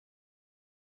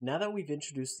Now that we've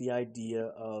introduced the idea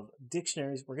of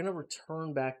dictionaries, we're going to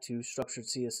return back to structured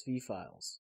CSV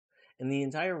files. And the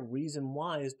entire reason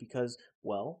why is because,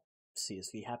 well,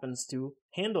 CSV happens to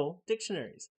handle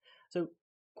dictionaries. So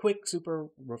quick, super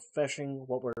refreshing,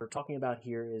 what we're talking about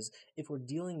here is if we're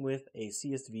dealing with a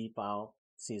CSV file,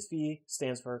 CSV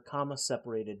stands for comma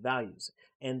separated values.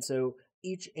 And so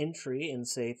each entry in,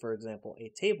 say, for example,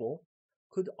 a table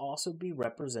could also be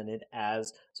represented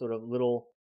as sort of little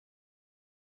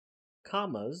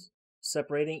commas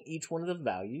separating each one of the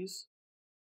values.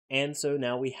 And so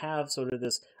now we have sort of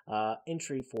this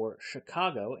entry for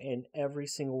Chicago, and every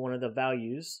single one of the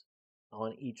values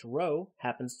on each row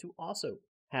happens to also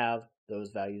have those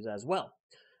values as well.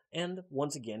 And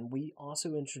once again, we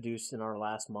also introduced in our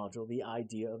last module the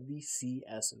idea of the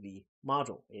CSV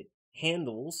module. It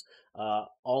handles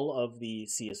all of the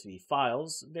CSV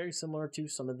files, very similar to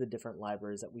some of the different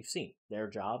libraries that we've seen. Their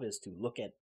job is to look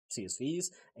at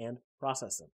CSVs and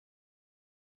process them.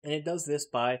 And it does this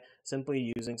by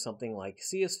simply using something like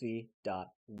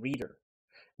csv.reader.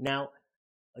 Now,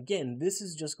 again, this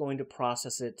is just going to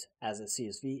process it as a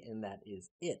CSV, and that is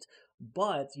it.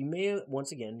 But you may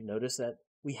once again notice that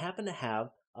we happen to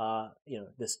have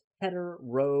this header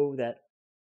row that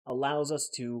allows us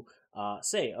to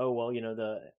say, oh, well,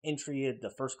 the entry at the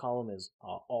first column is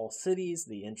all cities.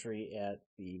 The entry at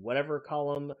the whatever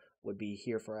column would be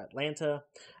here for Atlanta.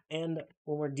 And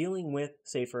when we're dealing with,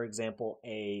 say, for example,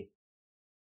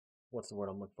 what's the word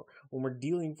I'm looking for? When we're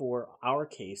dealing for our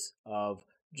case of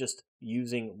just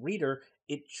using reader,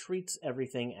 it treats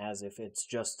everything as if it's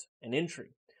just an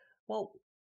entry. Well,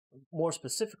 more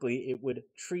specifically, it would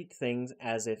treat things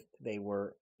as if they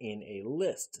were in a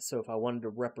list. So if I wanted to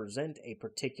represent a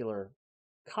particular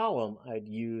column, I'd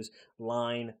use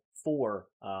line 4,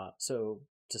 so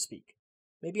to speak.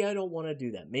 Maybe I don't want to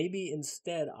do that. Maybe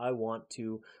instead I want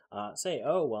to say,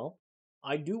 oh, well,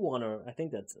 I do want to, I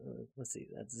think that's, let's see,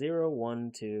 that's 0,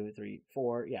 1, 2, 3,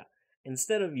 4, yeah.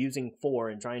 Instead of using 4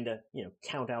 and trying to,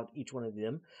 count out each one of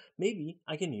them, maybe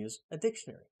I can use a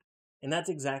dictionary. And that's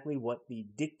exactly what the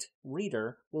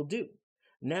DictReader will do.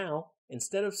 Now,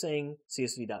 instead of saying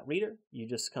csv.reader, you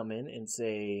just come in and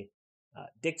say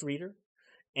DictReader,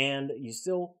 and you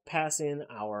still pass in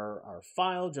our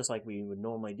file just like we would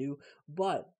normally do.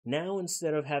 But now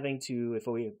instead of having to, if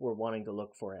we were wanting to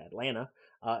look for Atlanta,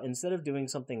 instead of doing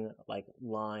something like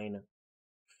line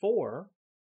 4,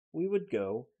 we would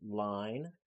go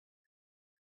line,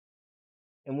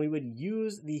 and we would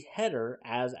use the header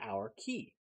as our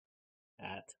key.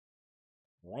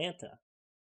 Atlanta.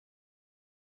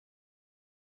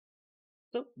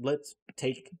 So let's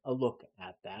take a look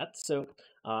at that. So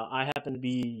I happen to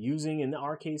be using, in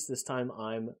our case, this time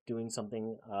I'm doing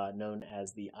something known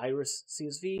as the iris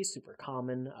CSV, super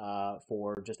common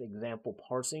for just example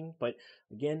parsing. But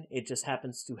again, it just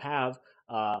happens to have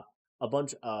a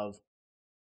bunch of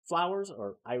flowers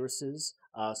or irises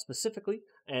specifically,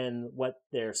 and what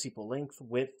their sepal length,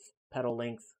 width, petal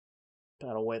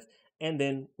width, and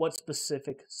then what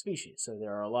specific species. So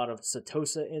there are a lot of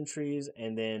Setosa entries,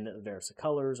 and then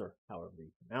versicolors, or however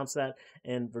you pronounce that,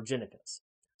 and virginicas.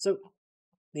 So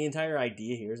the entire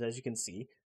idea here is, as you can see,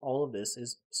 all of this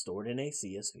is stored in a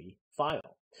CSV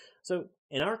file. So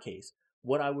in our case,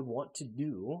 what I would want to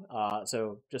do,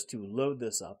 so just to load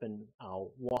this up, and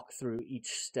I'll walk through each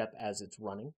step as it's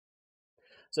running.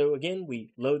 So again,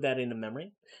 we load that into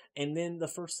memory, and then the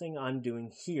first thing I'm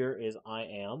doing here is I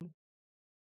am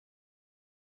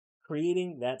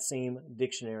creating that same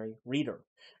dictionary reader.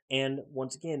 And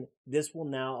once again, this will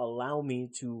now allow me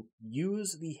to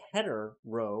use the header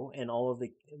row and all of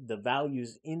the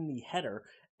values in the header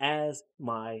as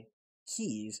my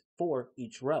keys for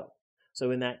each row.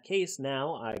 So in that case,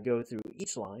 now I go through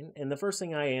each line, and the first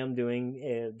thing I am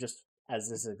doing, just as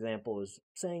this example is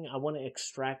saying, I want to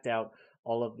extract out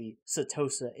all of the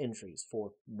Setosa entries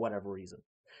for whatever reason.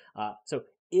 So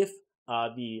if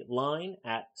the line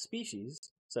at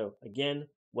species, so again,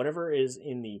 whatever is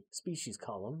in the species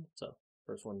column, so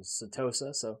first one is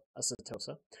Setosa, so a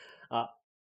Setosa,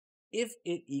 if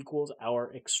it equals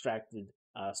our extracted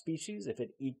species, if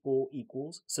it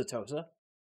equals Setosa,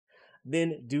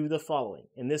 then do the following.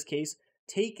 In this case,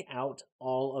 take out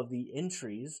all of the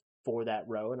entries for that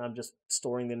row, and I'm just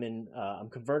storing them in, I'm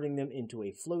converting them into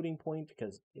a floating point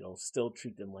because it'll still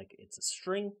treat them like it's a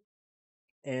string,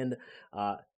 and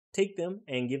take them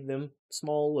and give them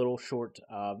small little short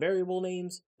variable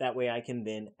names. That way I can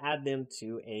then add them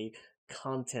to a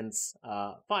contents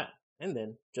file and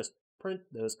then just print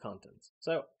those contents.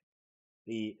 So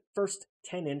the first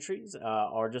 10 entries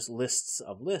are just lists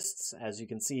of lists. As you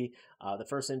can see, the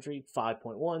first entry,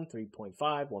 5.1, 3.5,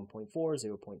 1.4,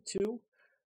 0.2.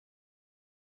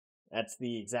 That's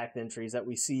the exact entries that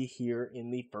we see here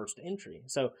in the first entry.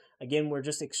 So again, we're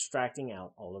just extracting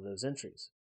out all of those entries.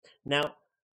 Now,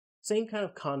 same kind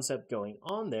of concept going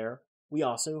on there. We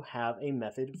also have a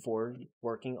method for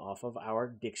working off of our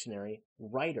dictionary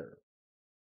writer.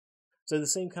 So the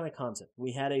same kind of concept.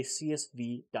 We had a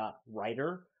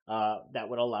csv.writer that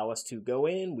would allow us to go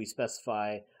in, we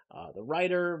specify the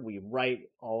writer, we write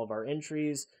all of our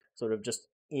entries, sort of just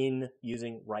in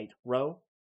using write row.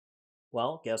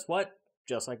 Well, guess what?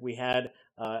 Just like we had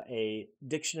a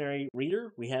dictionary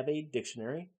reader, we have a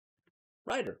dictionary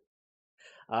writer.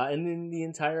 And then the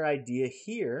entire idea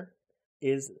here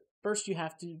is first you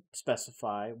have to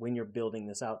specify when you're building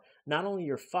this out, not only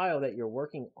your file that you're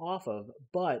working off of,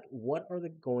 but what are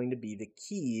going to be the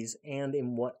keys and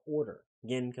in what order.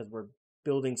 Again, because we're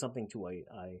building something to a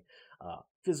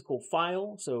physical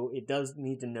file, so it does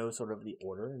need to know sort of the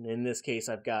order. And in this case,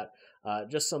 I've got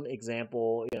just some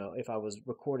example, if I was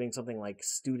recording something like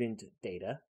student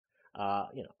data,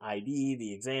 ID,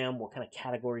 the exam, what kind of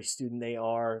category student they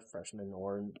are, freshman,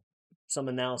 or some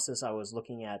analysis I was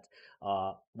looking at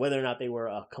whether or not they were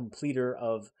a completer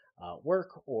of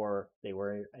work or they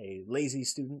were a lazy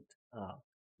student. I'm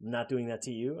not doing that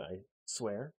to you, I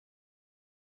swear.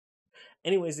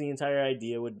 Anyways, the entire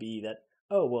idea would be that,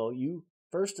 oh, well, you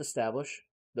first establish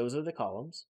those are the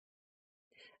columns.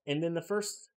 And then the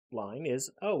first line is,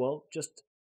 oh, well, just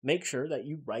make sure that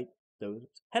you write those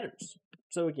headers.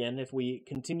 So again, if we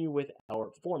continue with our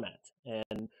format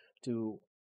and to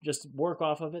just work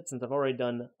off of it, since I've already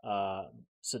done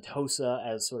Setosa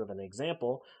as sort of an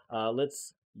example,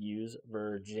 let's use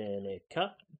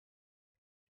Virginica.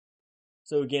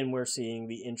 So again, we're seeing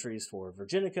the entries for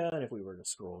Virginica, and if we were to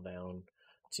scroll down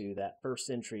to that first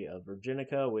entry of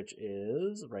Virginica, which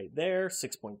is right there,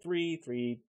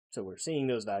 6.33, so we're seeing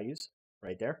those values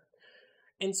right there.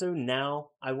 And so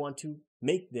now I want to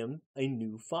make them a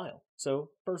new file. So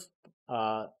first,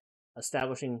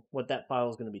 establishing what that file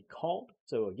is going to be called.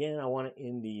 So again, I want it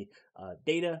in the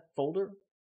data folder,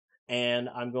 and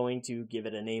I'm going to give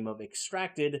it a name of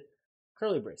extracted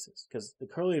curly braces, because the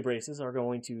curly braces are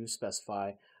going to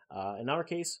specify, in our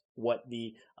case, what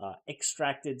the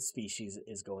extracted species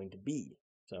is going to be.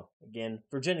 So again,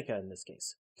 Virginica in this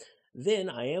case. Then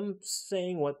I am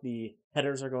saying what the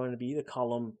headers are going to be, the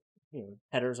column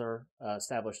headers are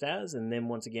established as, and then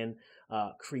once again,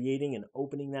 creating and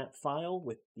opening that file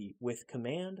with the with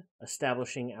command,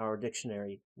 establishing our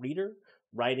dictionary reader,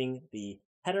 writing the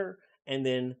header, and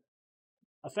then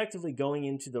effectively going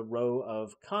into the row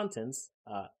of contents,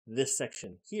 this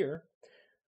section here,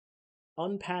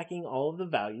 unpacking all of the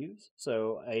values.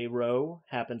 So a row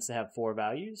happens to have 4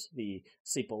 values, the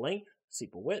sepal length,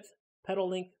 sepal width, petal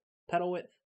length, petal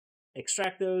width.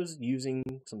 Extract those using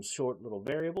some short little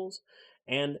variables.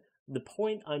 And the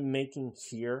point I'm making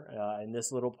here in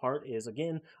this little part is,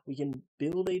 again, we can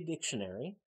build a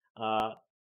dictionary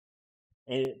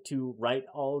and to write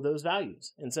all of those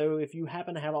values. And so if you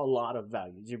happen to have a lot of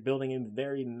values, you're building a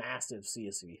very massive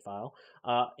CSV file,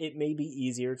 it may be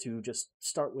easier to just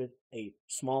start with a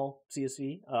small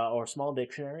CSV or small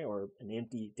dictionary or an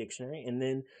empty dictionary, and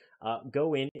then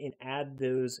go in and add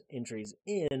those entries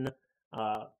in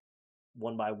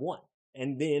one by one.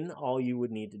 And then all you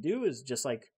would need to do is, just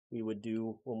like we would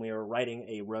do when we were writing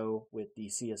a row with the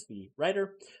CSV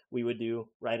writer, we would do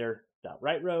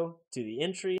writer.writeRow to the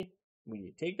entry.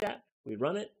 We take that, we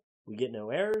run it, we get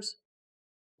no errors.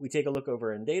 We take a look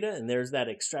over in data, and there's that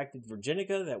extracted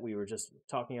Virginica that we were just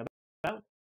talking about.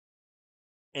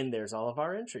 And there's all of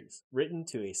our entries written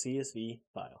to a CSV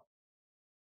file.